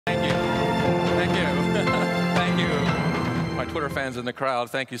my Twitter fans in the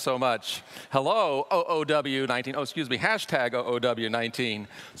crowd, thank you so much. Hello, OOW19. Oh, excuse me, hashtag OOW19.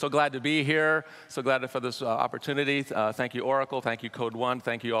 So glad to be here. So glad for this opportunity. Thank you, Oracle. Thank you, Code One.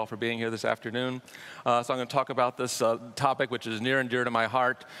 Thank you all for being here this afternoon. So I'm going to talk about this topic, which is near and dear to my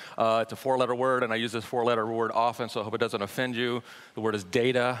heart. It's a four-letter word, and I use this four-letter word often, so I hope it doesn't offend you. The word is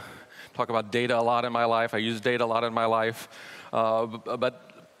data. Talk about data a lot in my life. I use data a lot in my life. But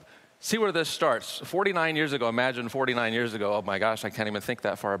see where this starts. 49 years ago, imagine 49 years ago, oh my gosh, I can't even think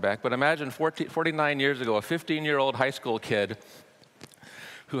that far back, but imagine 49 years ago, a 15-year-old high school kid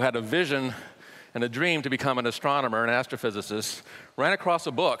who had a vision and a dream to become an astronomer, an astrophysicist, ran across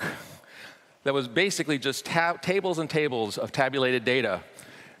a book that was basically just tables and tables of tabulated data.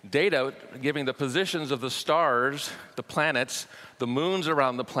 Data giving the positions of the stars, the planets, the moons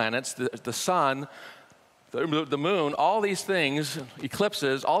around the planets, the sun, the moon, all these things,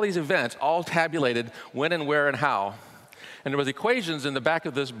 eclipses, all these events, all tabulated when and where and how. And there was equations in the back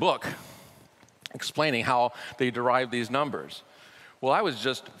of this book explaining how they derived these numbers. Well, I was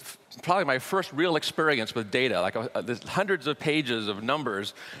just probably my first real experience with data, like there's hundreds of pages of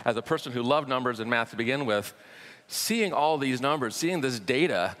numbers as a person who loved numbers and math to begin with. Seeing all these numbers, seeing this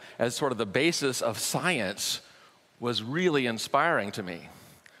data as sort of the basis of science was really inspiring to me.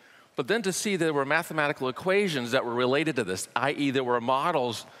 But then to see there were mathematical equations that were related to this, i.e. there were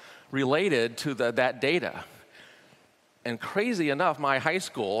models related to that data. And crazy enough, my high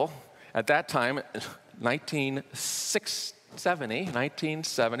school at that time,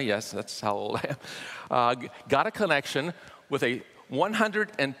 1970, yes, that's how old I am, got a connection with a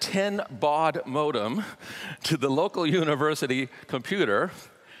 110 baud modem to the local university computer,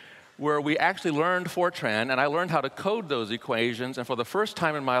 where we actually learned Fortran, and I learned how to code those equations, and for the first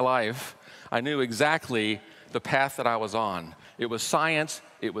time in my life, I knew exactly the path that I was on. It was science,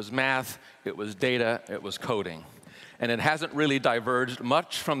 it was math, it was data, it was coding. And it hasn't really diverged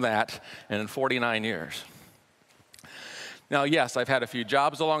much from that in 49 years. Now, yes, I've had a few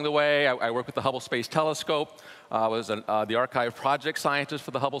jobs along the way. I work with the Hubble Space Telescope. I was the archive project scientist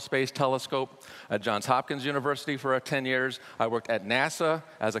for the Hubble Space Telescope at Johns Hopkins University for 10 years. I worked at NASA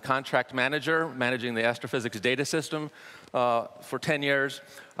as a contract manager, managing the astrophysics data system for 10 years.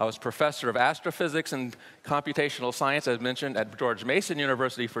 I was professor of astrophysics and computational science, as mentioned, at George Mason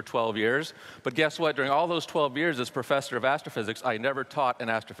University for 12 years. But guess what? During all those 12 years as professor of astrophysics, I never taught an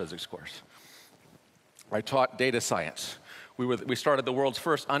astrophysics course. I taught data science. We started the world's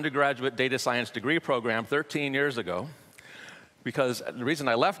first undergraduate data science degree program 13 years ago, because the reason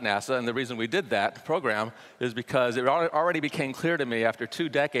I left NASA and the reason we did that program is because it already became clear to me after 2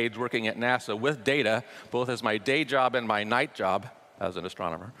 decades working at NASA with data, both as my day job and my night job as an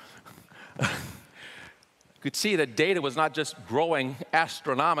astronomer, could see that data was not just growing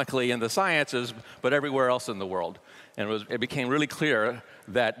astronomically in the sciences, but everywhere else in the world. And it became really clear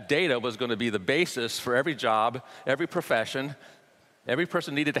that data was going to be the basis for every job, every profession. Every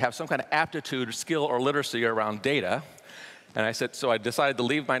person needed to have some kind of aptitude, skill, or literacy around data. And I said, so I decided to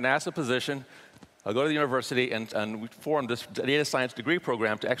leave my NASA position. I'll go to the university, and we formed this data science degree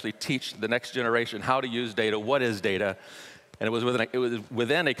program to actually teach the next generation how to use data, what is data. And it was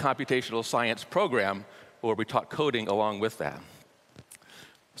within a computational science program where we taught coding along with that.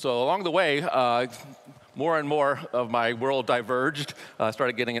 So along the way, more and more of my world diverged. I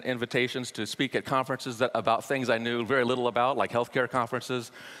started getting invitations to speak at conferences about things I knew very little about, like healthcare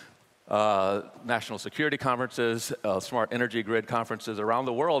conferences, national security conferences, smart energy grid conferences around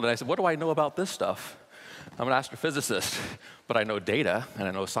the world. And I said, what do I know about this stuff? I'm an astrophysicist, but I know data, and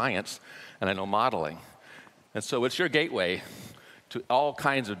I know science, and I know modeling. And so it's your gateway to all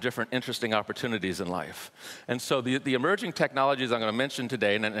kinds of different interesting opportunities in life. And so the emerging technologies I'm going to mention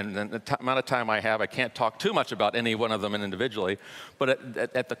today, and the amount of time I have, I can't talk too much about any one of them individually, but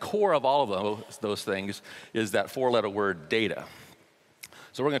at the core of all of those things is that four-letter word, data.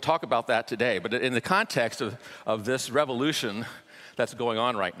 So we're going to talk about that today, but in the context of this revolution that's going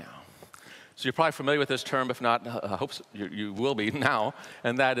on right now. So you're probably familiar with this term. If not, I hope you will be now,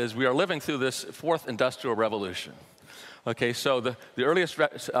 and that is we are living through this fourth industrial revolution. Okay, so the earliest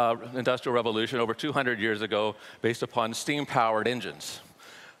industrial revolution over 200 years ago, based upon steam-powered engines.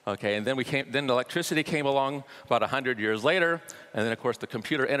 Okay, and then electricity came along about 100 years later, and then of course the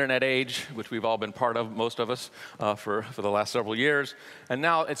computer internet age, which we've all been part of, most of us, for the last several years. And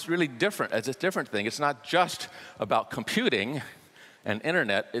now it's really different. It's a different thing. It's not just about computing and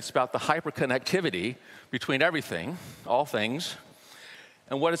internet. It's about the hyperconnectivity between everything, all things.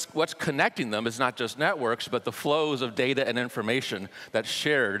 And what's connecting them is not just networks, but the flows of data and information that's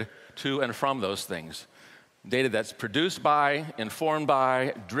shared to and from those things. Data that's produced by, informed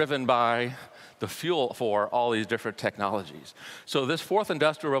by, driven by the fuel for all these different technologies. So this fourth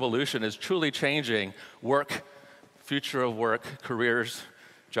industrial revolution is truly changing work, future of work, careers,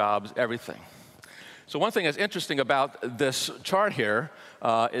 jobs, everything. So one thing that's interesting about this chart here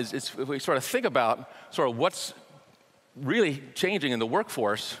is if we sort of think about sort of what's really changing in the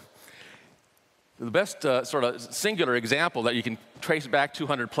workforce, the best sort of singular example that you can trace back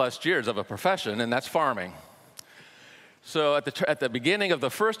 200 plus years of a profession, and that's farming. So at the beginning of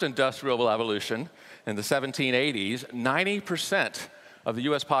the first industrial revolution in the 1780s, 90% of the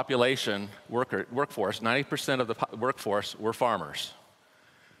US population workforce, 90% of the workforce were farmers.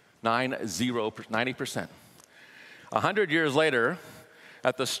 90%. 100 years later,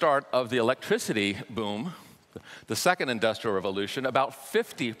 at the start of the electricity boom, the second industrial revolution, about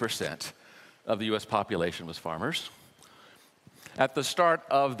 50% of the US population was farmers. At the start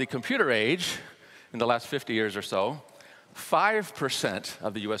of the computer age, in the last 50 years or so, 5%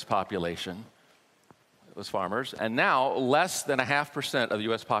 of the US population was farmers, and now less than 0.5% of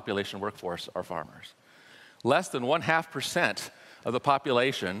the US population workforce are farmers. Less than 0.5% of the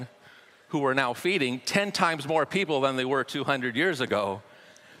population who are now feeding 10 times more people than they were 200 years ago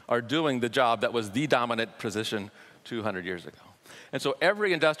are doing the job that was the dominant position 200 years ago. And so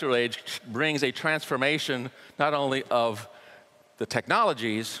every industrial age brings a transformation not only of the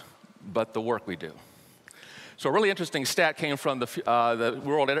technologies, but the work we do. So a really interesting stat came from the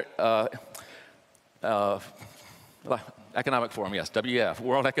World Economic Forum, yes, WEF,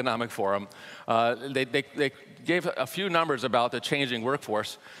 World Economic Forum. They gave a few numbers about the changing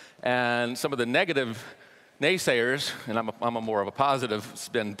workforce, and some of the negative naysayers, and I'm more of a positive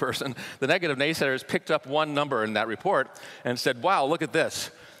spin person, the negative naysayers picked up one number in that report and said, wow, look at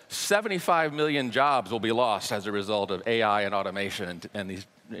this. 75 million jobs will be lost as a result of AI and automation and these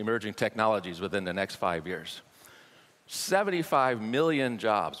emerging technologies within the next 5 years. 75 million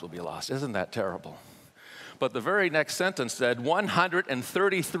jobs will be lost. Isn't that terrible? But the very next sentence said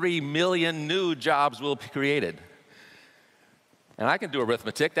 133 million new jobs will be created. And I can do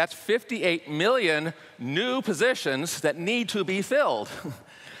arithmetic. That's 58 million new positions that need to be filled.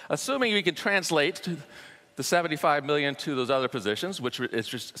 Assuming we can translate the 75 million to those other positions, which is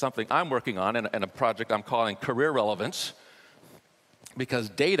just something I'm working on in a project I'm calling Career Relevance, because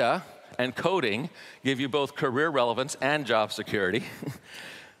data and coding give you both career relevance and job security.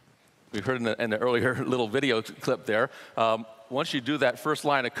 We heard in the earlier little video clip there, once you do that first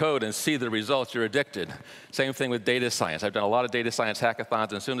line of code and see the results, you're addicted. Same thing with data science. I've done a lot of data science hackathons,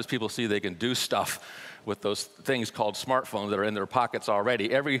 and as soon as people see they can do stuff with those things called smartphones that are in their pockets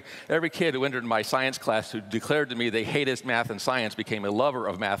already, every kid who entered my science class who declared to me they hated math and science became a lover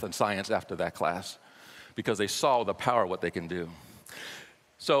of math and science after that class because they saw the power of what they can do.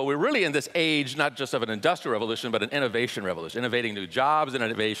 So we're really in this age, not just of an industrial revolution, but an innovation revolution, innovating new jobs, and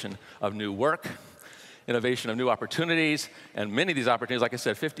innovation of new work, innovation of new opportunities, and many of these opportunities, like I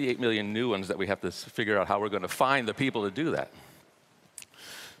said, 58 million new ones that we have to figure out how we're going to find the people to do that.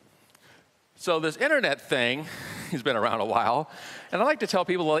 So this internet thing has been around a while, and I like to tell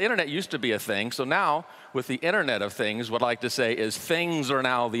people, well, the internet used to be a thing, so now with the Internet of Things, what I like to say is things are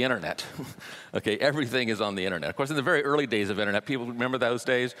now the internet. Okay, everything is on the internet. Of course, in the very early days of internet, people remember those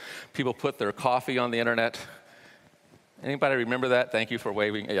days? People put their coffee on the internet. Anybody remember that? Thank you for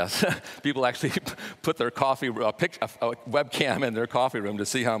waving. Yes. People actually put their coffee, a webcam in their coffee room to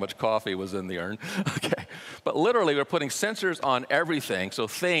see how much coffee was in the urn. Okay, but literally we're putting sensors on everything, so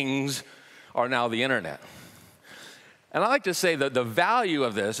things are now the internet. And I like to say that the value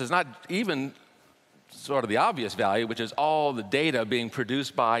of this is not even sort of the obvious value, which is all the data being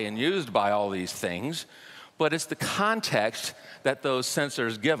produced by and used by all these things, but it's the context that those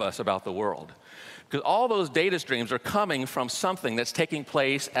sensors give us about the world. Because all those data streams are coming from something that's taking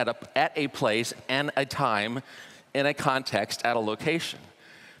place at a place and a time in a context at a location.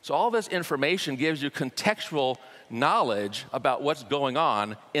 So all this information gives you contextual knowledge about what's going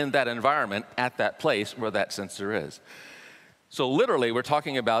on in that environment at that place where that sensor is. So literally, we're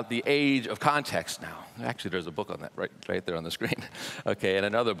talking about the age of context now. Actually, there's a book on that right there on the screen. Okay, and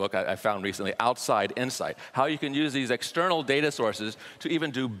another book I found recently, Outside Insight, how you can use these external data sources to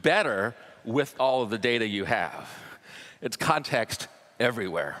even do better with all of the data you have. It's context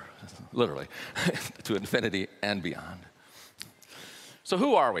everywhere, literally, to infinity and beyond. So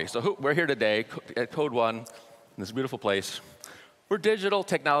who are we? We're here today at Code One, in this beautiful place. We're digital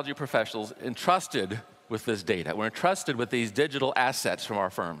technology professionals entrusted with this data. We're entrusted with these digital assets from our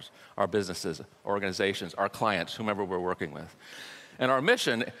firms, our businesses, organizations, our clients, whomever we're working with. And our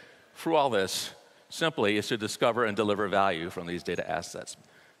mission through all this simply is to discover and deliver value from these data assets.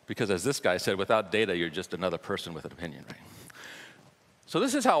 Because as this guy said, without data, you're just another person with an opinion, right? So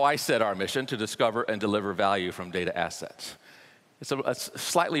this is how I set our mission: to discover and deliver value from data assets. It's a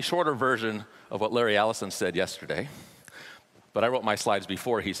slightly shorter version of what Larry Ellison said yesterday. But I wrote my slides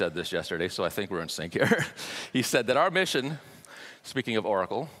before he said this yesterday, so I think we're in sync here. He said that our mission, speaking of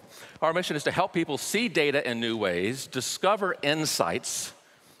Oracle, our mission is to help people see data in new ways, discover insights,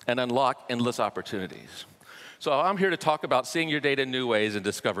 and unlock endless opportunities. So I'm here to talk about seeing your data in new ways and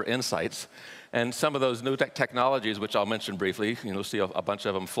discover insights. And some of those new technologies, which I'll mention briefly, you'll see a bunch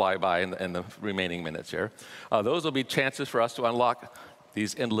of them fly by in the remaining minutes here. Those will be chances for us to unlock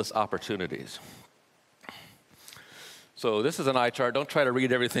these endless opportunities. So this is an eye chart. Don't try to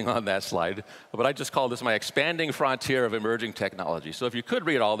read everything on that slide. But I just call this my expanding frontier of emerging technology. So if you could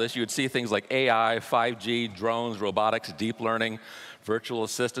read all this, you would see things like AI, 5G, drones, robotics, deep learning, virtual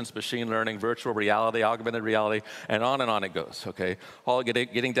assistants, machine learning, virtual reality, augmented reality, and on it goes, okay? All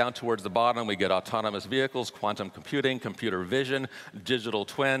getting down towards the bottom, we get autonomous vehicles, quantum computing, computer vision, digital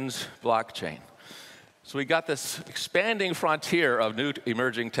twins, blockchain. So we got this expanding frontier of new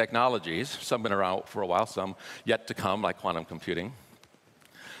emerging technologies. Some have been around for a while, some yet to come, like quantum computing.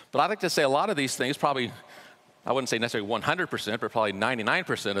 But I'd like to say a lot of these things, probably, I wouldn't say necessarily 100%, but probably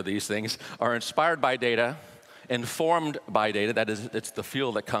 99% of these things are inspired by data, informed by data. That is, it's the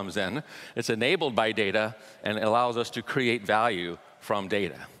fuel that comes in. It's enabled by data, and it allows us to create value from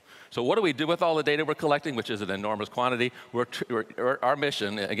data. So what do we do with all the data we're collecting, which is an enormous quantity? Our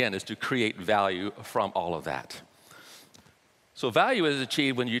mission, again, is to create value from all of that. So value is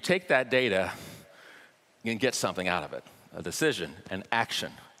achieved when you take that data and get something out of it: a decision, an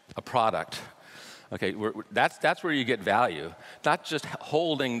action, a product. Okay, that's where you get value, not just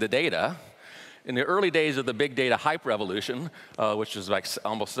holding the data. In the early days of the big data hype revolution, which is like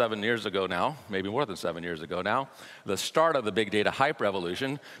almost 7 years ago now, maybe more than 7 years ago now, the start of the big data hype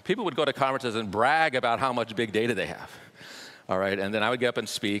revolution, people would go to conferences and brag about how much big data they have. All right, and then I would get up and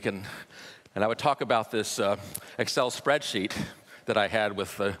speak, and I would talk about this Excel spreadsheet that I had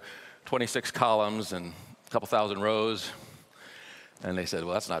with 26 columns and a couple thousand rows. And they said,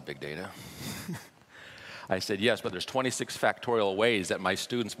 well, that's not big data. I said, yes, but there's 26 factorial ways that my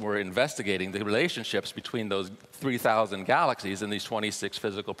students were investigating the relationships between those 3,000 galaxies and these 26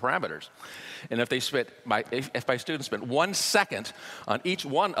 physical parameters. And if my students spent 1 second on each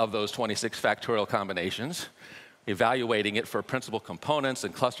one of those 26 factorial combinations, evaluating it for principal components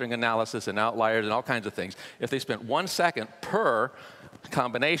and clustering analysis and outliers and all kinds of things, if they spent 1 second per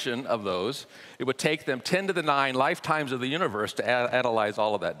combination of those, it would take them 10 to the 9 lifetimes of the universe to analyze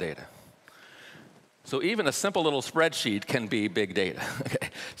all of that data. So even a simple little spreadsheet can be big data.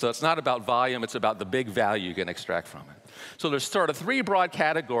 Okay? So it's not about volume, it's about the big value you can extract from it. So there's sort of 3 broad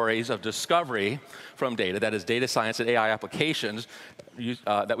categories of discovery from data, that is data science and AI applications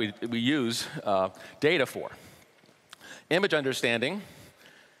that we use data for. Image understanding,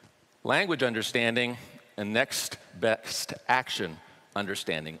 language understanding, and next best action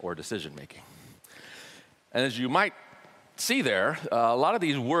understanding or decision making. And as you might see there, a lot of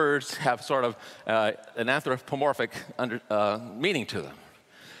these words have sort of an anthropomorphic meaning to them.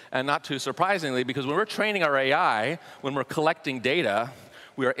 And not too surprisingly, because when we're training our AI, when we're collecting data,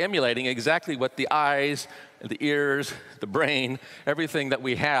 we are emulating exactly what the eyes, the ears, the brain, everything that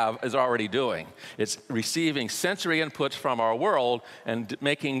we have is already doing. It's receiving sensory inputs from our world and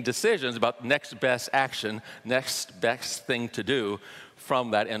making decisions about next best action, next best thing to do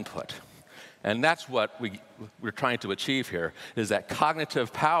from that input. And that's what we're trying to achieve here, is that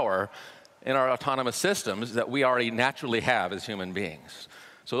cognitive power in our autonomous systems that we already naturally have as human beings.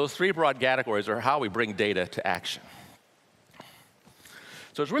 So those 3 broad categories are how we bring data to action.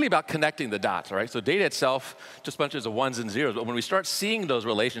 So it's really about connecting the dots, all right? So data itself, just bunches of ones and zeros, but when we start seeing those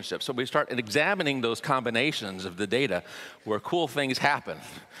relationships, so we start examining those combinations of the data where cool things happen.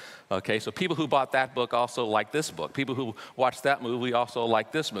 Okay, so people who bought that book also like this book. People who watched that movie also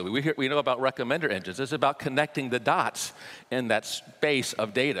like this movie. We know about recommender engines. It's about connecting the dots in that space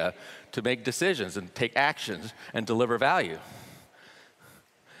of data to make decisions and take actions and deliver value.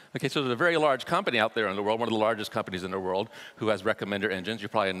 Okay, so there's a very large company out there in the world, one of the largest companies in the world, who has recommender engines. You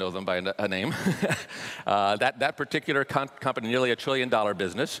probably know them by a name. That particular company, nearly $1 trillion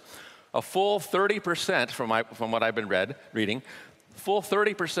business. A full 30% from what I've been reading, full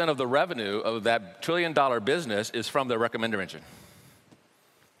 30% of the revenue of that $1 trillion business is from the recommender engine.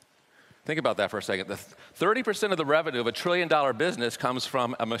 Think about that for a second. 30% of the revenue of $1 trillion business comes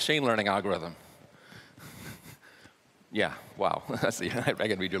from a machine learning algorithm. Yeah, wow. See, I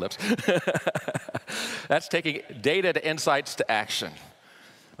can read your lips. That's taking data to insights to action.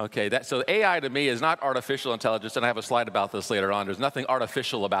 Okay, so AI to me is not artificial intelligence, and I have a slide about this later on. There's nothing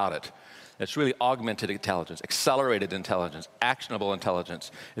artificial about it. It's really augmented intelligence, accelerated intelligence, actionable intelligence.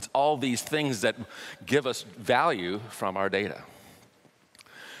 It's all these things that give us value from our data.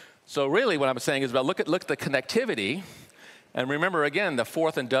 So really what I'm saying is about look at the connectivity. And remember, again, the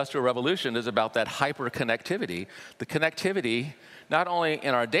fourth industrial revolution is about that hyper-connectivity. The connectivity, not only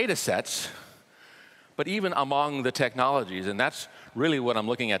in our data sets, but even among the technologies. And that's really what I'm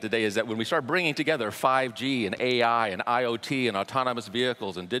looking at today, is that when we start bringing together 5G and AI and IoT and autonomous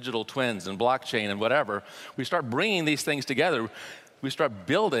vehicles and digital twins and blockchain and whatever, we start bringing these things together, we start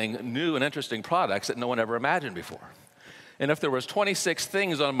building new and interesting products that no one ever imagined before. And if there was 26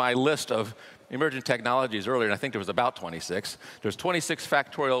 things on my list of emerging technologies earlier, and I think there was about 26, there's 26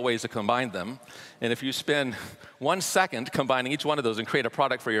 factorial ways to combine them. And if you spend 1 second combining each one of those and create a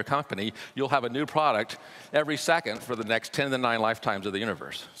product for your company, you'll have a new product every second for the next 10 to the 9 lifetimes of the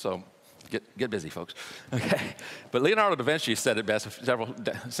universe. So get busy, folks. Okay. But Leonardo da Vinci said it best several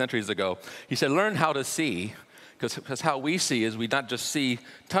centuries ago. He said, learn how to see, because how we see is we not just see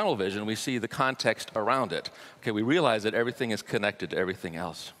tunnel vision, we see the context around it. Okay, we realize that everything is connected to everything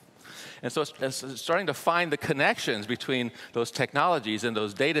else. And so it's starting to find the connections between those technologies and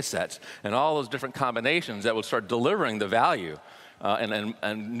those data sets and all those different combinations that will start delivering the value in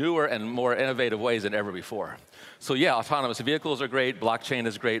newer and more innovative ways than ever before. So yeah, autonomous vehicles are great, blockchain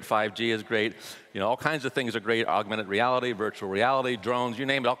is great, 5G is great, all kinds of things are great, augmented reality, virtual reality, drones, you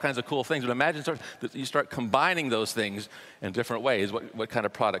name it, all kinds of cool things. But imagine you start combining those things in different ways, what kind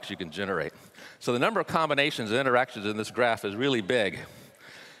of products you can generate. So the number of combinations and interactions in this graph is really big.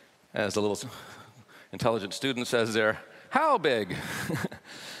 As the little intelligent student says there, how big?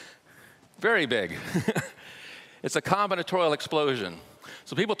 Very big. It's a combinatorial explosion.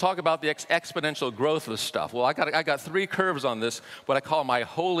 So people talk about the exponential growth of stuff. Well, I got 3 curves on this, what I call my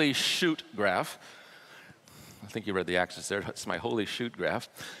holy shoot graph. I think you read the axis there. It's my holy shoot graph.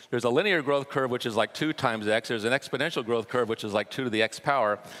 There's a linear growth curve, which is like 2 times x. There's an exponential growth curve, which is like 2 to the x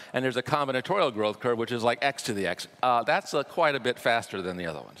power. And there's a combinatorial growth curve, which is like x to the x. That's quite a bit faster than the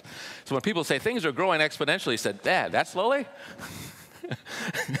other ones. So when people say things are growing exponentially, said, Dad, that slowly?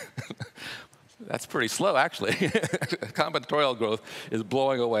 That's pretty slow, actually. Combinatorial growth is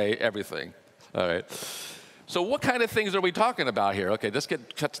blowing away everything. All right. So what kind of things are we talking about here? Okay, let's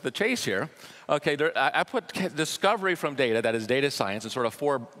cut to the chase here. Okay, I put discovery from data, that is data science, in sort of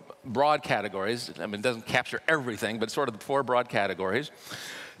 4 broad categories. I mean, it doesn't capture everything, but sort of the 4 broad categories.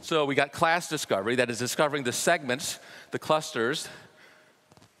 So we got class discovery, that is discovering the segments, the clusters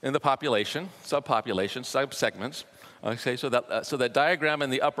in the population, subpopulation, subsegments. Okay, so that diagram in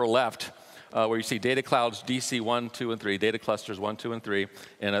the upper left, where you see data clouds DC 1, 2, and 3, data clusters 1, 2, and 3,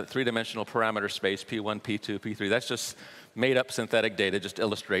 in a 3-dimensional parameter space, P1, P2, P3. That's just made-up synthetic data just to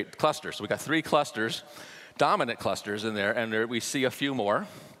illustrate clusters. So we got 3 clusters, dominant clusters in there, and we see a few more.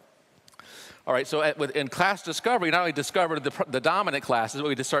 All right, so in class discovery, not only discovered the dominant classes, but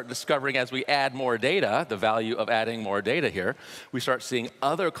we just start discovering as we add more data, the value of adding more data here, we start seeing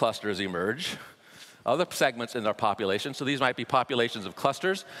other clusters emerge, other segments in our population. So these might be populations of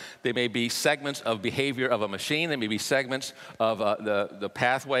clusters. They may be segments of behavior of a machine. They may be segments of the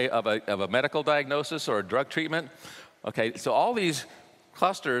pathway of a medical diagnosis or a drug treatment. Okay, so all these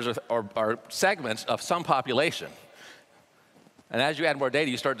clusters are segments of some population. And as you add more data,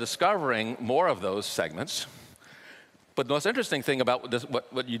 you start discovering more of those segments. But the most interesting thing about this,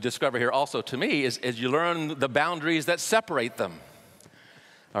 what you discover here also to me is you learn the boundaries that separate them.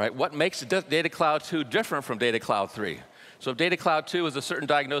 All right, what makes Data Cloud 2 different from Data Cloud 3? So if Data Cloud 2 is a certain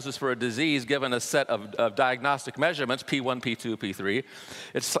diagnosis for a disease given a set of diagnostic measurements, P1, P2,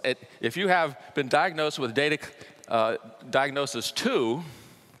 P3, if you have been diagnosed with diagnosis 2,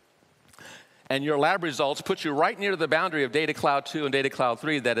 and your lab results put you right near the boundary of Data Cloud 2 and Data Cloud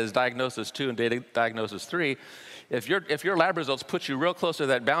 3, that is diagnosis 2 and diagnosis 3, if your lab results put you real close to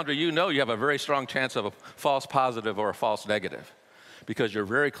that boundary, you know you have a very strong chance of a false positive or a false negative, because you're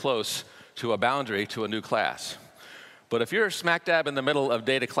very close to a boundary to a new class. But if you're smack dab in the middle of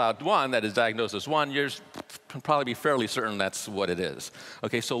Data Cloud 1, that is diagnosis 1, you can probably be fairly certain that's what it is.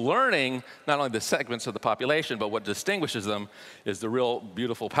 Okay, so learning not only the segments of the population, but what distinguishes them is the real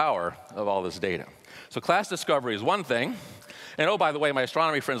beautiful power of all this data. So class discovery is one thing. And oh, by the way, my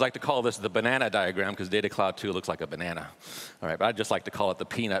astronomy friends like to call this the banana diagram because Data Cloud 2 looks like a banana. All right, but I just like to call it the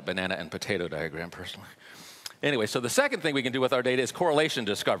peanut, banana, and potato diagram personally. Anyway, so the second thing we can do with our data is correlation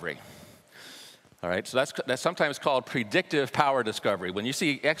discovery. All right, so that's sometimes called predictive power discovery. When you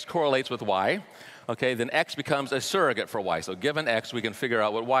see X correlates with Y, okay, then X becomes a surrogate for Y. So given X, we can figure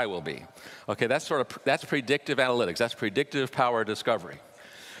out what Y will be. Okay, that's predictive analytics. That's predictive power discovery.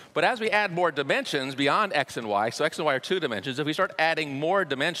 But as we add more dimensions beyond x and y, so x and y are 2 dimensions, if we start adding more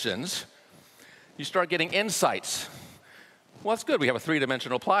dimensions, you start getting insights. Well, that's good. We have a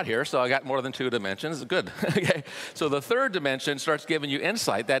 3-dimensional plot here, so I got more than 2 dimensions. Good. Okay. So the 3rd dimension starts giving you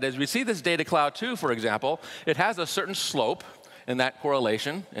insight. That is, we see this data cloud 2, for example. It has a certain slope in that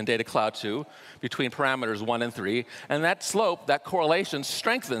correlation in data cloud 2 between parameters 1 and 3. And that slope, that correlation,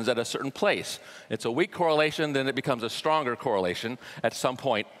 strengthens at a certain place. It's a weak correlation, then it becomes a stronger correlation at some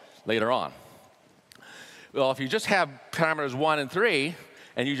point later on. Well, if you just have parameters 1 and 3,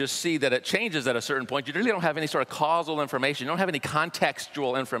 and you just see that it changes at a certain point, you really don't have any sort of causal information. You don't have any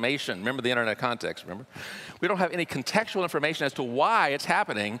contextual information. Remember the internet context, remember? We don't have any contextual information as to why it's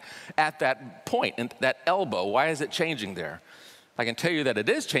happening at that point, in that elbow. Why is it changing there? I can tell you that it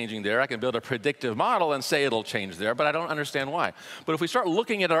is changing there. I can build a predictive model and say it'll change there, but I don't understand why. But if we start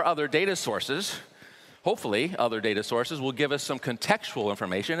looking at our other data sources, hopefully other data sources will give us some contextual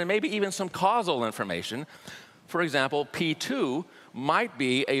information and maybe even some causal information. For example, P2 might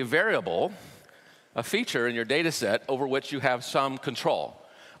be a variable, a feature in your data set over which you have some control.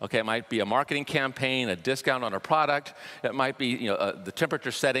 Okay, it might be a marketing campaign, a discount on a product. It might be the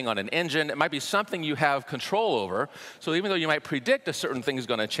temperature setting on an engine. It might be something you have control over. So even though you might predict a certain thing is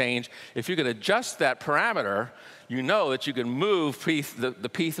going to change, if you can adjust that parameter, you know that you can move the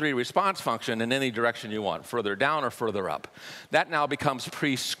P3 response function in any direction you want, further down or further up. That now becomes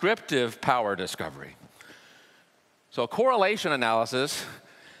prescriptive power discovery. So correlation analysis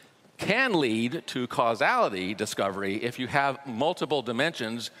can lead to causality discovery if you have multiple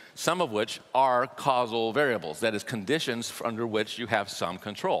dimensions, some of which are causal variables, that is, conditions under which you have some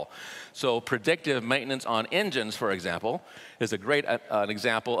control. So predictive maintenance on engines, for example, is a great an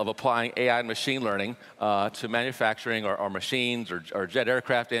example of applying AI and machine learning to manufacturing or machines or jet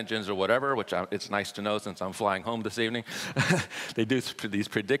aircraft engines or whatever, which it's nice to know since I'm flying home this evening. They do these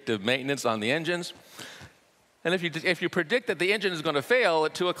predictive maintenance on the engines. And if you predict that the engine is going to fail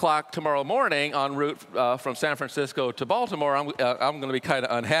at 2 o'clock tomorrow morning en route from San Francisco to Baltimore, I'm going to be kind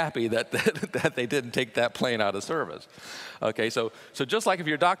of unhappy that they didn't take that plane out of service. Okay, so just like if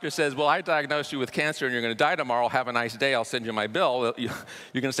your doctor says, well, I diagnosed you with cancer and you're going to die tomorrow, have a nice day, I'll send you my bill, well, you're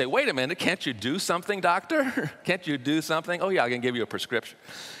going to say, wait a minute, can't you do something, doctor? Can't you do something? Oh, yeah, I can give you a prescription.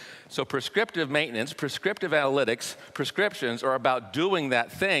 So prescriptive maintenance, prescriptive analytics, prescriptions are about doing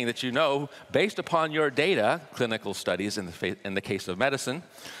that thing that you know based upon your data, clinical studies in the case of medicine,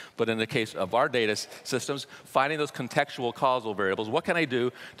 but in the case of our data systems, finding those contextual causal variables. What can I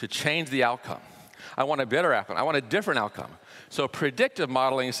do to change the outcome? I want a better outcome. I want a different outcome. So predictive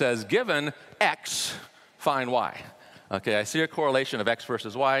modeling says, given X, find Y. Okay, I see a correlation of X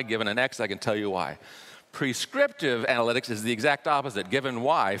versus Y. Given an X, I can tell you why. Prescriptive analytics is the exact opposite. Given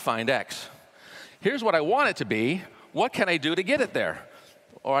Y, find X. Here's what I want it to be. What can I do to get it there?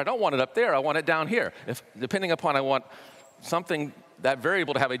 Or I don't want it up there. I want it down here. Depending upon I want something, that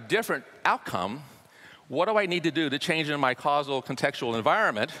variable to have a different outcome, what do I need to do to change in my causal contextual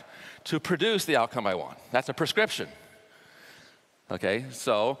environment to produce the outcome I want? That's a prescription. Okay,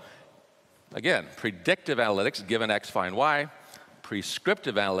 so again, predictive analytics, given X, find Y.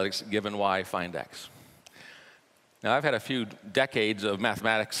 Prescriptive analytics, given Y, find X. Now, I've had a few decades of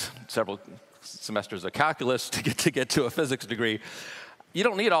mathematics, several semesters of calculus to get to a physics degree. You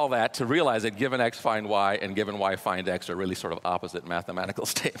don't need all that to realize that given X, find Y, and given Y, find X are really sort of opposite mathematical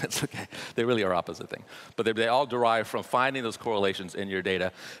statements, okay? They really are opposite things. But they all derive from finding those correlations in your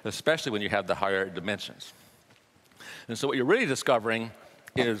data, especially when you have the higher dimensions. And so what you're really discovering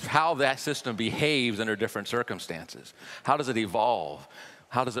is how that system behaves under different circumstances. How does it evolve?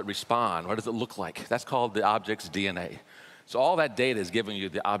 How does it respond? What does it look like? That's called the object's DNA. So all that data is giving you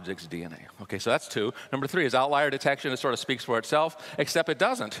the object's DNA. Okay, so that's 2. Number 3 is outlier detection. It sort of speaks for itself, except it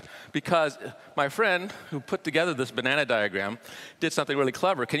doesn't, because my friend who put together this banana diagram did something really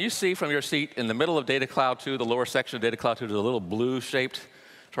clever. Can you see from your seat in the middle of Data Cloud 2, the lower section of Data Cloud 2, there's a little blue-shaped,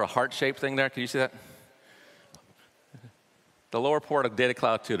 sort of heart-shaped thing there? Can you see that? The lower part of Data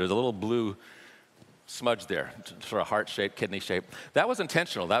Cloud 2, there's a little blue smudge there, sort of heart-shaped, kidney-shaped. That was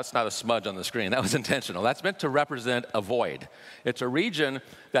intentional. That's not a smudge on the screen. That was intentional. That's meant to represent a void. It's a region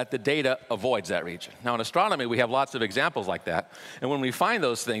that the data avoids that region. Now, in astronomy, we have lots of examples like that. And when we find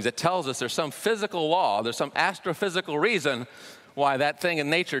those things, it tells us there's some physical law, there's some astrophysical reason why that thing in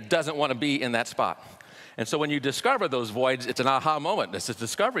nature doesn't want to be in that spot. And so when you discover those voids, it's an aha moment. It's a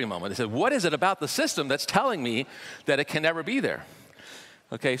discovery moment. It says, what is it about the system that's telling me that it can never be there?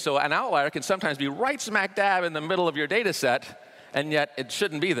 Okay, so an outlier can sometimes be right smack dab in the middle of your data set, and yet it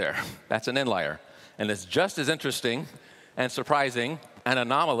shouldn't be there. That's an inlier. And it's just as interesting and surprising and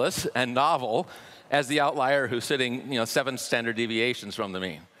anomalous and novel as the outlier who's sitting 7 standard deviations from the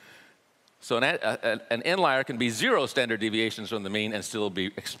mean. So an inlier can be 0 standard deviations from the mean and still be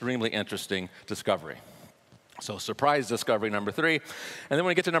extremely interesting discovery. So surprise discovery number 3. And then when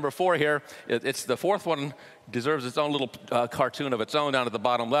we get to number 4 here, it's the fourth one deserves its own little cartoon of its own down at the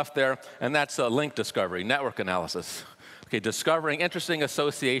bottom left there, and that's link discovery, network analysis. Okay, discovering interesting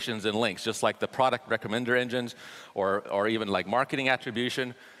associations in links, just like the product recommender engines or even like marketing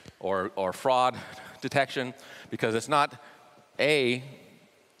attribution or fraud detection, because it's not A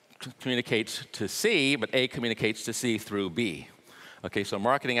communicates to C, but A communicates to C through B. Okay, so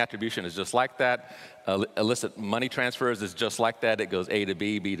marketing attribution is just like that. Illicit money transfers is just like that. It goes A to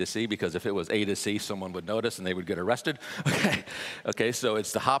B, B to C, because if it was A to C, someone would notice and they would get arrested. Okay, so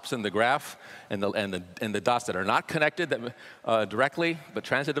it's the hops in the graph and the dots that are not connected directly, but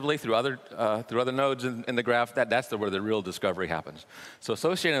transitively through other nodes in the graph. That's where the real discovery happens. So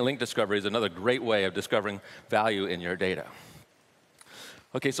associated link discovery is another great way of discovering value in your data.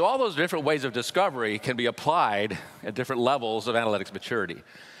 Okay, so all those different ways of discovery can be applied at different levels of analytics maturity.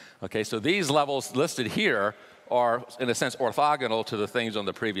 Okay, so these levels listed here are, in a sense, orthogonal to the things on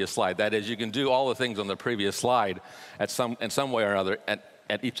the previous slide. That is, you can do all the things on the previous slide in some way or another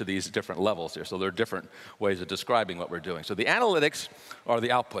at each of these different levels here. So there are different ways of describing what we're doing. So the analytics are the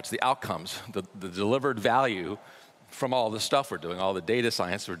outputs, the outcomes, the delivered value from all the stuff we're doing, all the data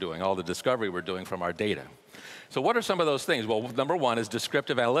science we're doing, all the discovery we're doing from our data. So what are some of those things? Well, number 1 is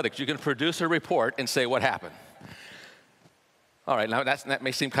descriptive analytics. You can produce a report and say what happened. All right, now that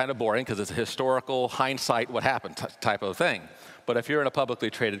may seem kind of boring because it's a historical hindsight what happened type of thing. But if you're in a publicly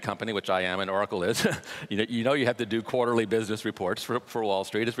traded company, which I am and Oracle is, you know you have to do quarterly business reports for Wall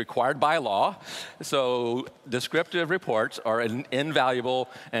Street. It's required by law. So descriptive reports are invaluable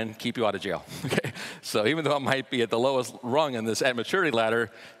and keep you out of jail. Okay? So even though it might be at the lowest rung in this maturity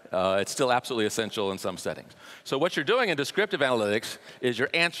ladder, it's still absolutely essential in some settings. So what you're doing in descriptive analytics is you're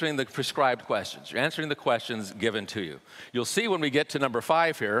answering the prescribed questions. You're answering the questions given to you. You'll see when we get to number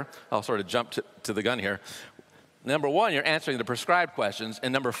 5 here, I'll sort of jump to the gun here. Number 1, you're answering the prescribed questions,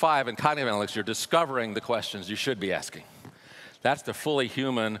 and number 5, in cognitive analytics, you're discovering the questions you should be asking. That's the fully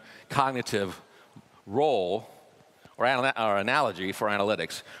human cognitive role or analogy for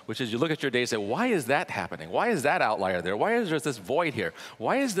analytics, which is you look at your data and say, why is that happening? Why is that outlier there? Why is there this void here?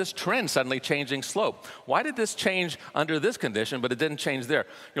 Why is this trend suddenly changing slope? Why did this change under this condition, but it didn't change there?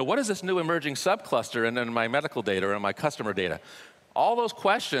 What is this new emerging subcluster in my medical data or in my customer data? All those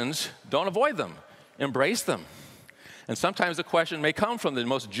questions, don't avoid them. Embrace them. And sometimes the question may come from the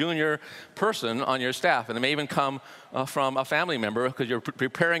most junior person on your staff, and it may even come from a family member because you're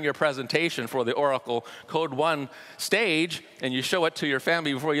preparing your presentation for the Oracle Code 1 stage, and you show it to your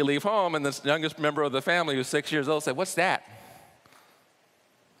family before you leave home, and this youngest member of the family who's 6 years old said, "What's that?"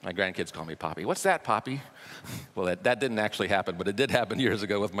 My grandkids call me Poppy. "What's that, Poppy?" Well, that didn't actually happen, but it did happen years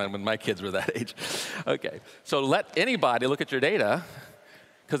ago when my kids were that age. Okay, so let anybody look at your data,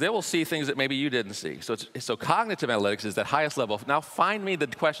 because they will see things that maybe you didn't see. So cognitive analytics is that highest level. Now find me the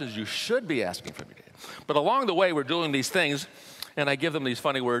questions you should be asking from your data. But along the way, we're doing these things, and I give them these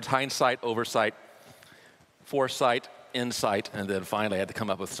funny words: hindsight, oversight, foresight, insight, and then finally I had to come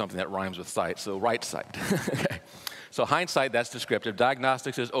up with something that rhymes with sight, so right sight. Okay. So hindsight, that's descriptive.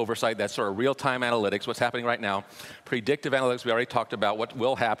 Diagnostics is oversight. That's sort of real-time analytics, what's happening right now. Predictive analytics, we already talked about what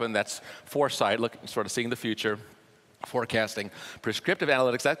will happen. That's foresight, sort of seeing the future. Forecasting. Prescriptive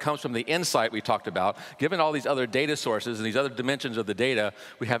analytics, that comes from the insight we talked about. Given all these other data sources and these other dimensions of the data,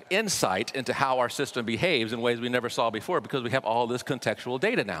 we have insight into how our system behaves in ways we never saw before because we have all this contextual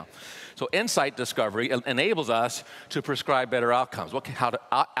data now. So insight discovery enables us to prescribe better outcomes, how to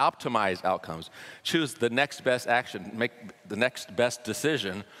optimize outcomes, choose the next best action, make the next best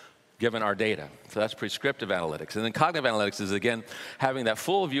decision given our data. So that's prescriptive analytics. And then cognitive analytics is, again, having that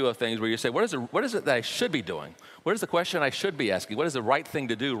full view of things where you say, what is it that I should be doing? What is the question I should be asking? What is the right thing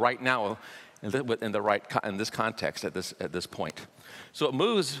to do right now in this context at this point? So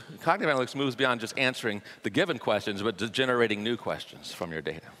cognitive analytics moves beyond just answering the given questions, but generating new questions from your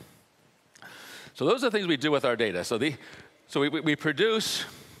data. So those are the things we do with our data. So we produce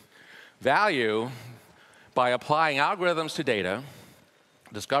value by applying algorithms to data,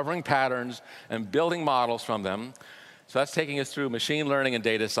 discovering patterns, and building models from them. So that's taking us through machine learning and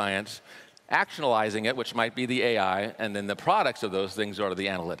data science, actionalizing it, which might be the AI, and then the products of those things are the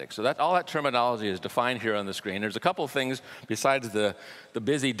analytics. So all that terminology is defined here on the screen. There's a couple of things besides the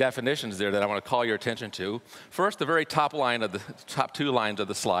busy definitions there that I want to call your attention to. First, the very top 2 lines of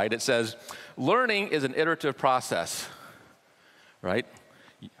the slide, it says, learning is an iterative process, right?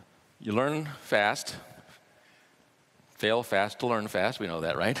 You learn fast, Fail fast to learn fast, we know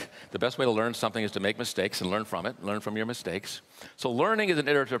that, right? The best way to learn something is to make mistakes and learn from it, learn from your mistakes. So learning is an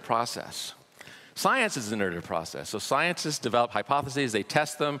iterative process. Science is an iterative process. So scientists develop hypotheses, they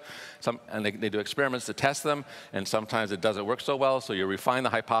test them, and they do experiments to test them, and sometimes it doesn't work so well, so you refine the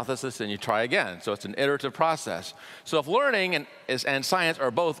hypothesis and you try again. So it's an iterative process. So if learning and science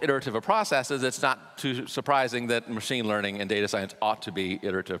are both iterative processes, it's not too surprising that machine learning and data science ought to be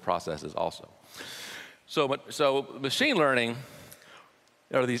iterative processes also. So machine learning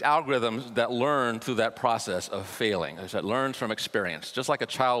are these algorithms that learn through that process of failing, that learns from experience, just like a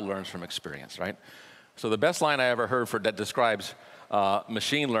child learns from experience, right? So the best line I ever heard that describes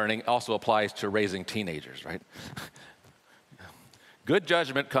machine learning also applies to raising teenagers, right? Good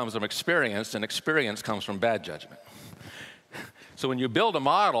judgment comes from experience, and experience comes from bad judgment. So when you build a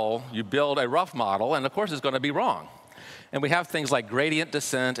model, you build a rough model, and of course it's going to be wrong. And we have things like gradient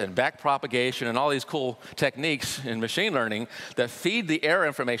descent and backpropagation and all these cool techniques in machine learning that feed the error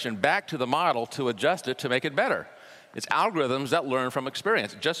information back to the model to adjust it to make it better. It's algorithms that learn from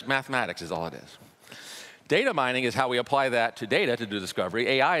experience. Just mathematics is all it is. Data mining is how we apply that to data to do discovery.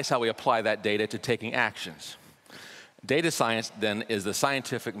 AI is how we apply that data to taking actions. Data science, then, is the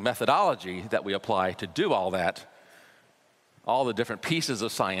scientific methodology that we apply to do all that. All the different pieces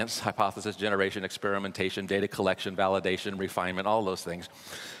of science, hypothesis generation, experimentation, data collection, validation, refinement, all those things.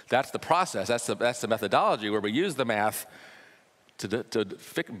 That's the process, that's the methodology where we use the math to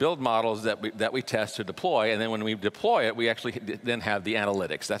build models that we test to deploy, and then when we deploy it, we actually then have the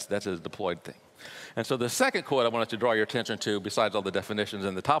analytics. That's a deployed thing. And so the second quote I wanted to draw your attention to, besides all the definitions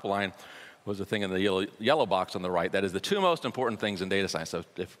in the top line, was the thing in the yellow box on the right. That is the two most important things in data science. So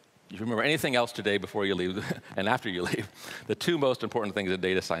if you remember anything else today before you leave and after you leave, the two most important things in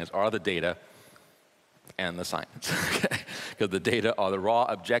data science are the data and the science. Because the data are the raw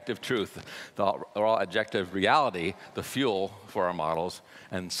objective truth, the raw objective reality, the fuel for our models,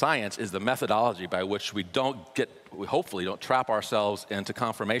 and science is the methodology by which we hopefully don't trap ourselves into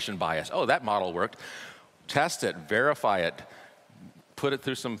confirmation bias. Oh, that model worked. Test it, verify it, put it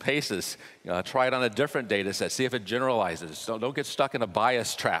through some paces, try it on a different data set, see if it generalizes. Don't get stuck in a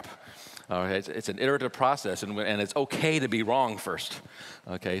bias trap. It's an iterative process, and it's okay to be wrong first.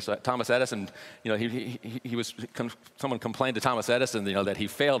 Okay, so Thomas Edison, someone complained to Thomas Edison, that he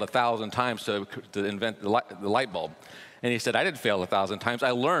failed 1,000 times to invent the light bulb. And he said, I didn't fail 1,000 times.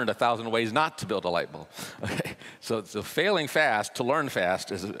 I learned 1,000 ways not to build a light bulb. Okay, so failing fast to learn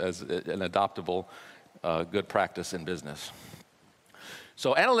fast is an adoptable good practice in business.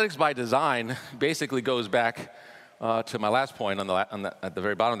 So analytics by design basically goes back to my last point at the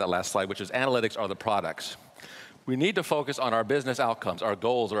very bottom of that last slide, which is analytics are the products. We need to focus on our business outcomes, our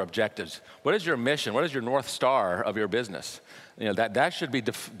goals, our objectives. What is your mission? What is your North Star of your business? That should be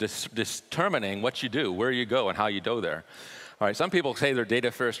determining what you do, where you go, and how you go there. All right, some people say they're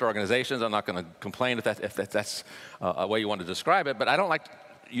data-first organizations. I'm not going to complain if that's a way you want to describe it, but I don't like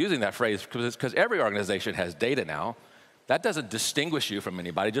using that phrase because every organization has data now. That doesn't distinguish you from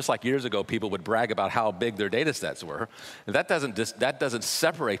anybody. Just like years ago, people would brag about how big their data sets were. And that doesn't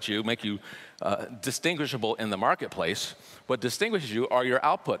separate you, make you distinguishable in the marketplace. What distinguishes you are your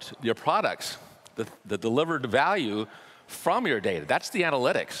output, your products, the delivered value from your data. That's the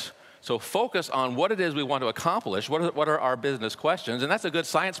analytics. So focus on what it is we want to accomplish. What are our business questions? And that's a good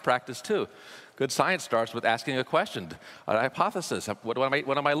science practice too. Good science starts with asking a question, a hypothesis. What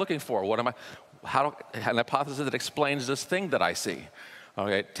am I looking for? An hypothesis that explains this thing that I see.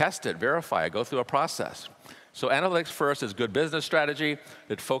 Okay, test it, verify it, go through a process. So analytics first is good business strategy.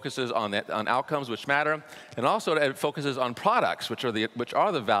 It focuses on outcomes which matter, and also it focuses on products, which are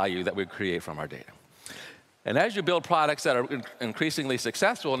the value that we create from our data. And as you build products that are increasingly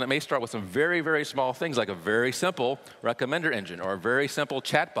successful, and it may start with some very, very small things like a very simple recommender engine or a very simple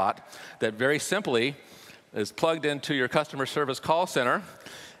chatbot that very simply is plugged into your customer service call center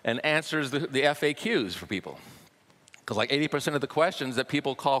and answers the FAQs for people. Because like 80% of the questions that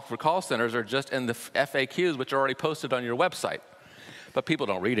people call for call centers are just in the FAQs, which are already posted on your website. But people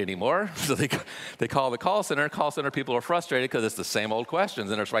don't read anymore, so they call the call center. Call center people are frustrated because it's the same old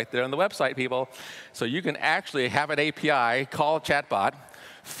questions, and it's right there on the website, people. So you can actually have an API, call a chatbot,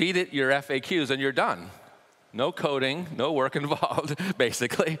 feed it your FAQs, and you're done. No coding, no work involved,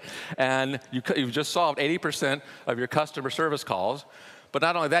 basically. And you've just solved 80% of your customer service calls. But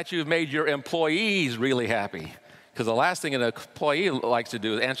not only that, you've made your employees really happy. Because the last thing an employee likes to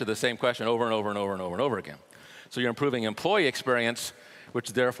do is answer the same question over and over and over and over and over again. So you're improving employee experience,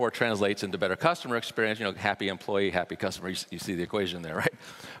 which therefore translates into better customer experience. Happy employee, happy customer. You see the equation there, right?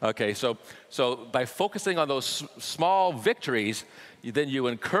 Okay, so by focusing on those small victories, then you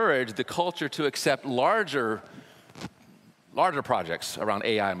encourage the culture to accept larger larger projects around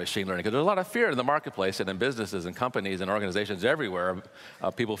AI and machine learning, because there's a lot of fear in the marketplace and in businesses and companies and organizations everywhere.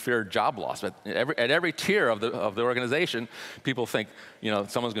 People fear job loss. But at every tier of the organization, people think,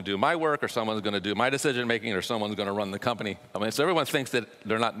 someone's going to do my work, or someone's going to do my decision making, or someone's going to run the company. I mean, so everyone thinks that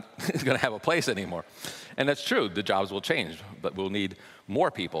they're not going to have a place anymore. And that's true. The jobs will change, but we'll need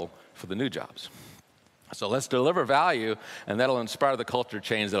more people for the new jobs. So let's deliver value, and that'll inspire the culture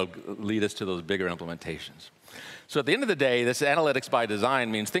change that'll lead us to those bigger implementations. So at the end of the day, this analytics by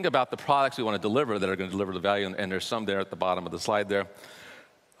design means think about the products we want to deliver that are going to deliver the value, and there's some there at the bottom of the slide there.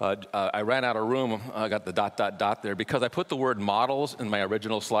 I ran out of room. I got the ... there because I put the word models in my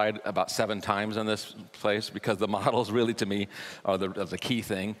original slide about 7 times in this place, because the models really, to me, are the key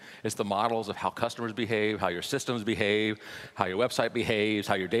thing. It's the models of how customers behave, how your systems behave, how your website behaves,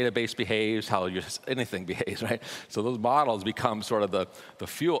 how your database behaves, how anything behaves, right? So those models become sort of the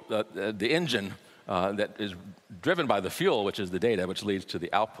fuel, the engine that is driven by the fuel, which is the data, which leads to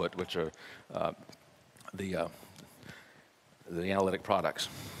the output, which are the analytic products.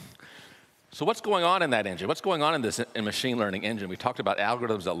 So what's going on in that engine? What's going on in this machine learning engine? We talked about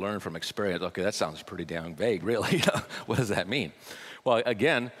algorithms that learn from experience. Okay, that sounds pretty damn vague, really. What does that mean? Well,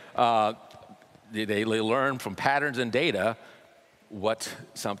 again, they learn from patterns and data what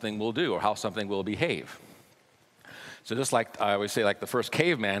something will do or how something will behave. So just like I always say, like the first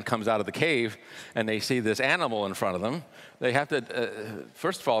caveman comes out of the cave and they see this animal in front of them, they have to,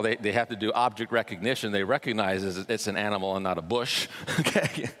 first of all, they have to do object recognition. They recognize it's an animal and not a bush.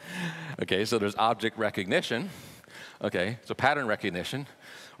 Okay, so there's object recognition. Okay, so pattern recognition,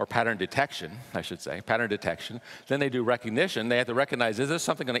 or pattern detection, I should say, pattern detection. Then they do recognition. They have to recognize, is this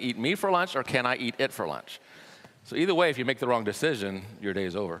something going to eat me for lunch, or can I eat it for lunch? So either way, if you make the wrong decision, your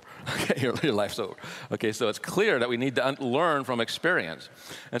day's over. Okay, your life's over. Okay, so it's clear that we need to learn from experience.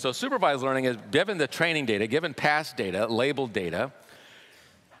 And so supervised learning is, given the training data, given past data, labeled data,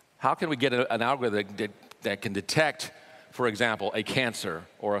 how can we get an algorithm that can detect, for example, a cancer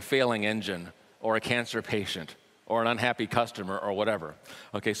or a failing engine or a cancer patient or an unhappy customer or whatever?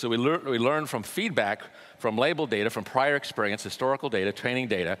 Okay, so we learn from feedback, from labeled data, from prior experience, historical data, training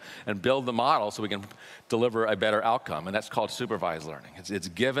data, and build the model so we can deliver a better outcome. And that's called supervised learning. It's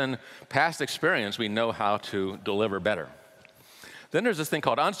given past experience, we know how to deliver better. Then there's this thing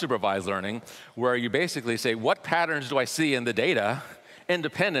called unsupervised learning, where you basically say, what patterns do I see in the data,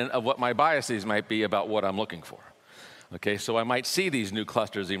 independent of what my biases might be about what I'm looking for? Okay, so I might see these new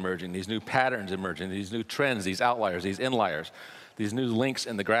clusters emerging, these new patterns emerging, these new trends, these outliers, these inliers, these new links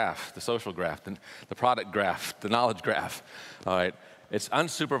in the graph, the social graph, the product graph, the knowledge graph. All right, it's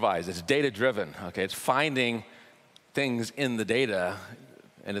unsupervised, it's data-driven. Okay, it's finding things in the data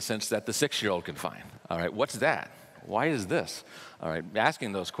in a sense that the 6-year-old can find. All right, what's that? Why is this? All right,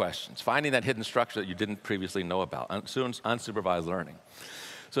 asking those questions, finding that hidden structure that you didn't previously know about, unsupervised learning.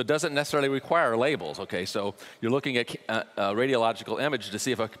 So it doesn't necessarily require labels, okay? So you're looking at a radiological image to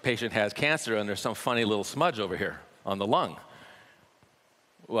see if a patient has cancer, and there's some funny little smudge over here on the lung.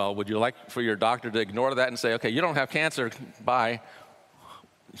 Well, would you like for your doctor to ignore that and say, okay, you don't have cancer, bye.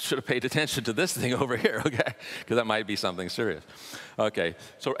 You should have paid attention to this thing over here, okay? Because that might be something serious. Okay,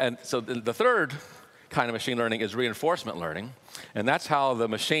 so the third kind of machine learning is reinforcement learning, and that's how the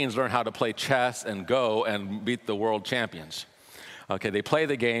machines learn how to play chess and Go and beat the world champions. Okay, they play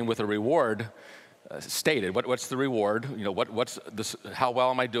the game with a reward stated. What's the reward? What's this? How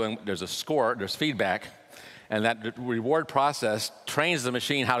well am I doing? There's a score. There's feedback, and that reward process trains the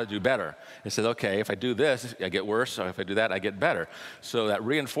machine how to do better. It says, okay, if I do this, I get worse, or if I do that, I get better. So that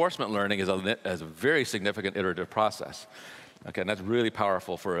reinforcement learning is a very significant iterative process. Okay, and that's really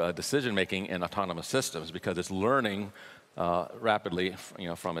powerful for decision making in autonomous systems, because it's learning rapidly,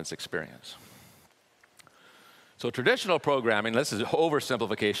 from its experience. So traditional programming, this is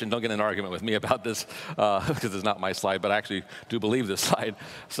oversimplification. Don't get in an argument with me about this because it's not my slide, but I actually do believe this slide.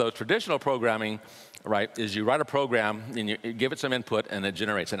 So traditional programming, right, is you write a program and you give it some input and it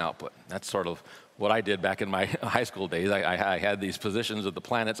generates an output. That's sort of what I did back in my high school days. I had these positions of the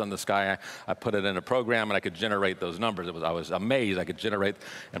planets on the sky. I put it in a program and I could generate those numbers. I was amazed I could generate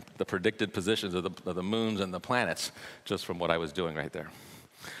the predicted positions of the moons and the planets just from what I was doing right there.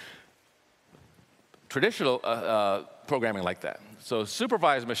 Traditional programming like that. So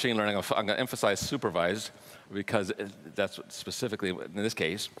supervised machine learning, I'm going to emphasize supervised because that's what specifically in this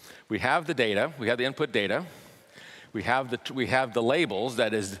case. We have the data, we have the input data, We have the labels,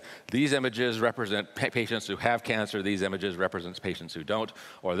 that is, these images represent patients who have cancer, these images represents patients who don't,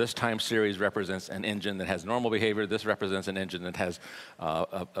 or this time series represents an engine that has normal behavior, this represents an engine that has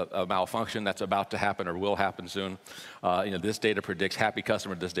a malfunction that's about to happen or will happen soon. This data predicts happy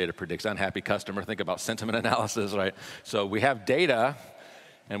customer, this data predicts unhappy customer. Think about sentiment analysis, right? So we have data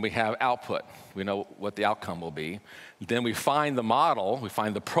and we have output. We know what the outcome will be. Then we find the model, we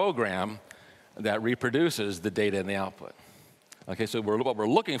find the program that reproduces the data and the output. Okay, so what we're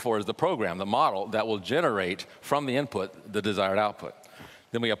looking for is the program, the model that will generate from the input the desired output.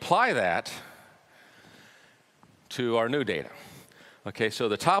 Then we apply that to our new data. Okay, so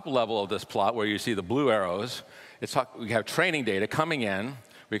the top level of this plot where you see the blue arrows, we have training data coming in.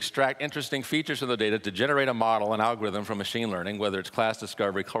 We extract interesting features from the data to generate a model, an algorithm from machine learning, whether it's class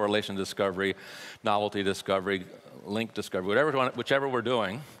discovery, correlation discovery, novelty discovery, link discovery, whichever we're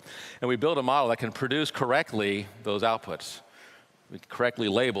doing. And we build a model that can produce correctly those outputs. We correctly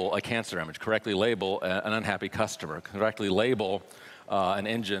label a cancer image, correctly label an unhappy customer, correctly label an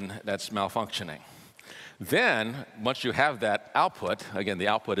engine that's malfunctioning. Then, once you have that output, again, the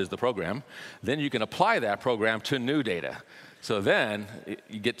output is the program, then you can apply that program to new data. So then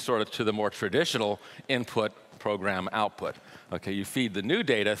you get sort of to the more traditional input, program, output. Okay, you feed the new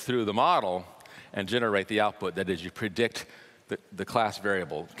data through the model and generate the output. That is, you predict the class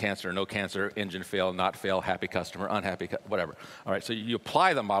variable, cancer, no cancer, engine fail, not fail, happy customer, unhappy, whatever. All right, so you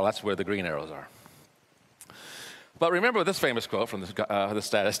apply the model. That's where the green arrows are. But remember this famous quote from the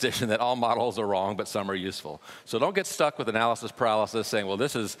statistician that all models are wrong, but some are useful. So don't get stuck with analysis paralysis saying, well,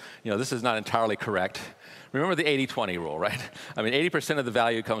 this is not entirely correct. Remember the 80-20 rule, right? I mean, 80% of the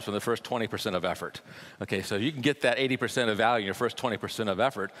value comes from the first 20% of effort. Okay, so you can get that 80% of value in your first 20% of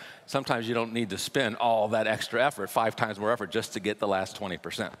effort. Sometimes you don't need to spend all that extra effort, 5 times more effort, just to get the last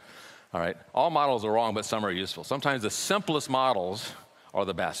 20%. All right, all models are wrong, but some are useful. Sometimes the simplest models are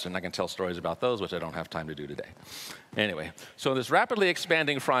the best, and I can tell stories about those, which I don't have time to do today. Anyway, so in this rapidly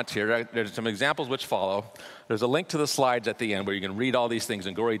expanding frontier, there's some examples which follow. There's a link to the slides at the end where you can read all these things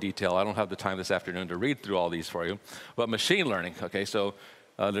in gory detail. I don't have the time this afternoon to read through all these for you. But machine learning, okay, so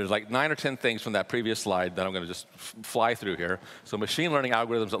there's like 9 or 10 things from that previous slide that I'm going to just fly through here. So machine learning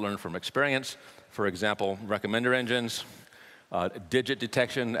algorithms that learn from experience, for example, recommender engines, digit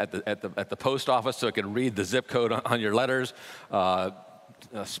detection at the post office so it can read the zip code on your letters,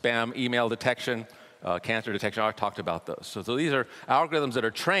 spam email detection, cancer detection. I talked about those. So these are algorithms that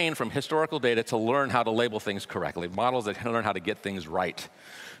are trained from historical data to learn how to label things correctly, models that can learn how to get things right.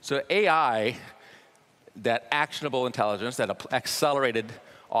 So AI, that actionable intelligence, that accelerated,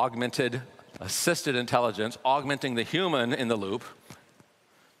 augmented, assisted intelligence, augmenting the human in the loop,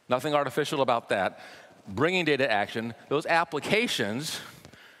 nothing artificial about that, bringing data to action, those applications.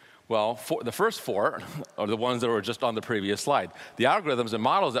 Well, the first 4 are the ones that were just on the previous slide. The algorithms and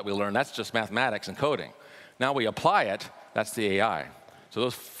models that we learn, that's just mathematics and coding. Now we apply it, that's the AI. So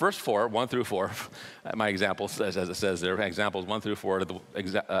those first 4, 1 through 4, my examples, as it says there, examples 1 through 4 are the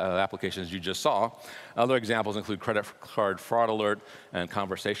applications you just saw. Other examples include credit card fraud alert and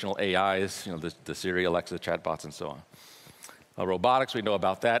conversational AIs, the Siri, Alexa, chatbots, and so on. Robotics, we know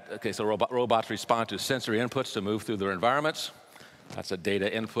about that. Okay, so robots respond to sensory inputs to move through their environments. That's a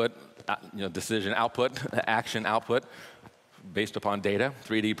data input, decision output, action output, based upon data.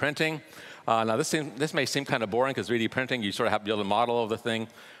 3D printing. Now this may seem kind of boring because 3D printing, you sort of have to build a model of the thing,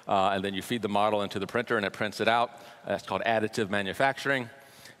 and then you feed the model into the printer and it prints it out. That's called additive manufacturing.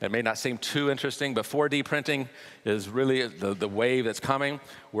 It may not seem too interesting, but 4D printing is really the wave that's coming,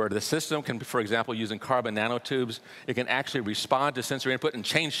 where the system can, for example, using carbon nanotubes, it can actually respond to sensory input and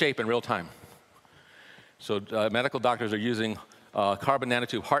change shape in real time. So medical doctors are using carbon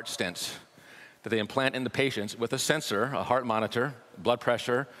nanotube heart stents that they implant in the patients with a sensor, a heart monitor, blood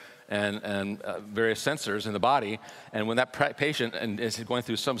pressure, and various sensors in the body. And when that patient is going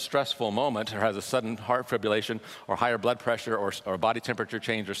through some stressful moment or has a sudden heart fibrillation or higher blood pressure or body temperature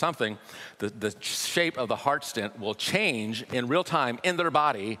change or something, the shape of the heart stent will change in real time in their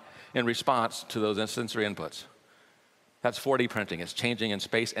body in response to those sensory inputs. That's 4D printing. It's changing in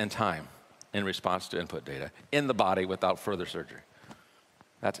space and time in response to input data in the body without further surgery.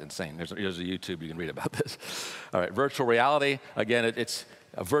 That's insane. There's a YouTube, you can read about this. All right, virtual reality. Again, it's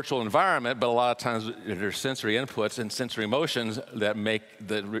a virtual environment, but a lot of times there's sensory inputs and sensory motions that make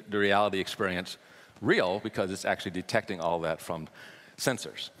the reality experience real because it's actually detecting all that from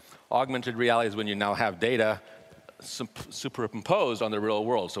sensors. Augmented reality is when you now have data superimposed on the real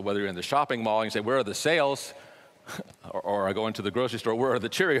world. So whether you're in the shopping mall and you say, where are the sales? Or I go into the grocery store, where are the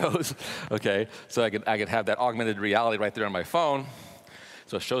Cheerios? Okay, so I could have that augmented reality right there on my phone.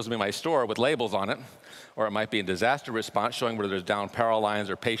 So it shows me my store with labels on it, or it might be a disaster response showing where there's down power lines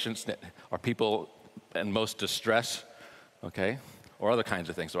or patients or people in most distress, okay, or other kinds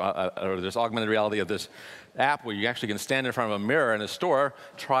of things. Or there's augmented reality of this app where you actually can stand in front of a mirror in a store,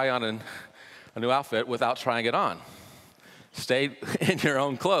 try on a new outfit without trying it on. Stay in your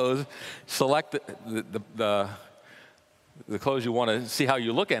own clothes, select the clothes you want to see how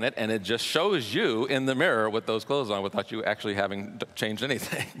you look in it, and it just shows you in the mirror with those clothes on without you actually having changed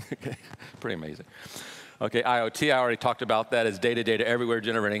anything. Okay. Pretty amazing. Okay, IoT, I already talked about that, is data everywhere,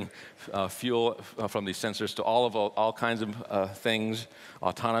 generating fuel from these sensors to all kinds of things.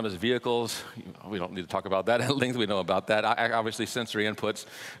 Autonomous vehicles, we don't need to talk about that at length, we know about that. Obviously, sensory inputs,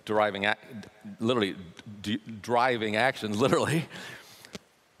 driving actions, literally.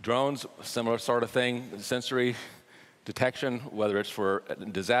 Drones, similar sort of thing, sensory detection, whether it's for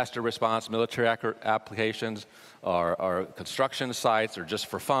disaster response, military applications, or construction sites, or just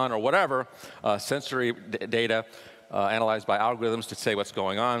for fun, or whatever, sensory data analyzed by algorithms to say what's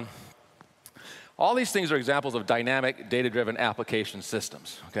going on. All these things are examples of dynamic, data-driven application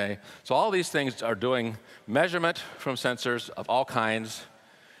systems, okay? So all these things are doing measurement from sensors of all kinds.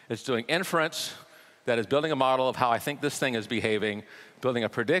 It's doing inference, that is building a model of how I think this thing is behaving, building a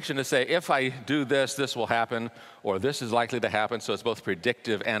prediction to say, if I do this, this will happen, or this is likely to happen, so it's both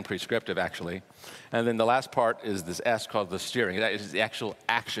predictive and prescriptive, actually. And then the last part is this S called the steering. That is the actual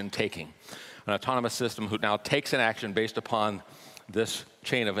action taking. An autonomous system who now takes an action based upon this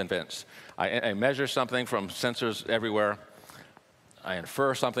chain of events. I measure something from sensors everywhere. I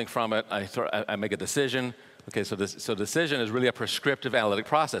infer something from it. I make a decision. Okay, so decision is really a prescriptive analytic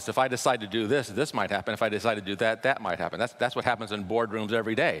process. If I decide to do this, this might happen. If I decide to do that, that might happen. That's what happens in boardrooms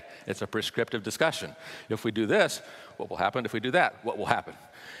every day. It's a prescriptive discussion. If we do this, what will happen? If we do that, what will happen?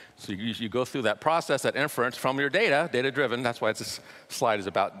 So you go through that process, that inference from your data-driven. That's why this slide is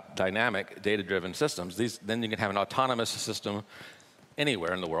about dynamic, data-driven systems. Then you can have an autonomous system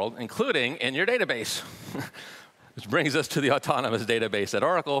anywhere in the world, including in your database. Which brings us to the autonomous database at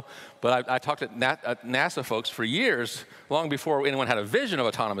Oracle. But I talked to NASA folks for years, long before anyone had a vision of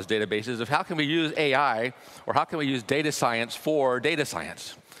autonomous databases, of how can we use AI, or how can we use data science for data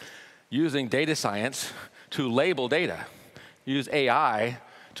science? Using data science to label data. Use AI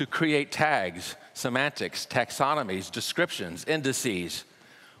to create tags, semantics, taxonomies, descriptions, indices,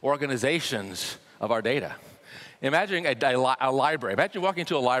 organizations of our data. Imagine a library. Imagine walking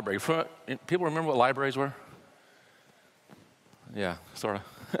into a library. People remember what libraries were? Yeah, sort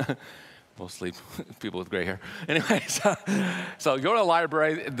of. Mostly people with gray hair. Anyway, so you go to a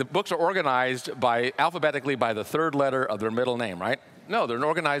library. The books are organized alphabetically by the third letter of their middle name, right? No, they're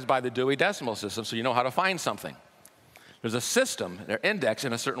organized by the Dewey Decimal System, so you know how to find something. There's a system. They're indexed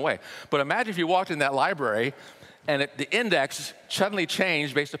in a certain way. But imagine if you walked in that library and the index suddenly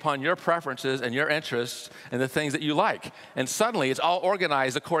changed based upon your preferences and your interests and the things that you like. And suddenly it's all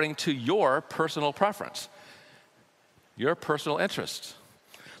organized according to your personal preference. Your personal interests.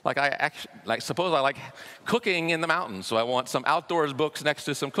 Suppose I like cooking in the mountains, so I want some outdoors books next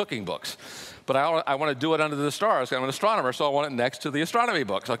to some cooking books. But I want to do it under the stars. I'm an astronomer, so I want it next to the astronomy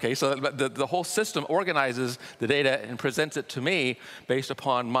books. Okay, so the whole system organizes the data and presents it to me based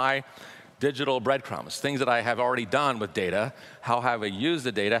upon my digital breadcrumbs, things that I have already done with data. How have I used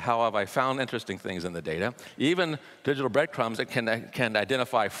the data? How have I found interesting things in the data? Even digital breadcrumbs that can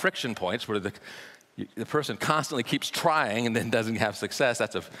identify friction points where the person constantly keeps trying and then doesn't have success.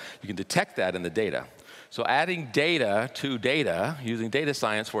 You can detect that in the data. So adding data to data, using data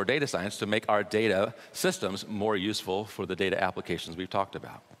science for data science to make our data systems more useful for the data applications we've talked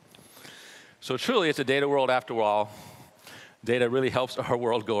about. So truly, it's a data world after all. Data really helps our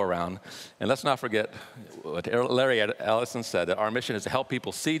world go around. And let's not forget what Larry Ellison said, that our mission is to help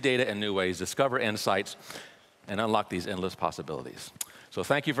people see data in new ways, discover insights, and unlock these endless possibilities. So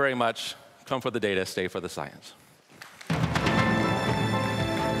thank you very much. Come for the data, stay for the science.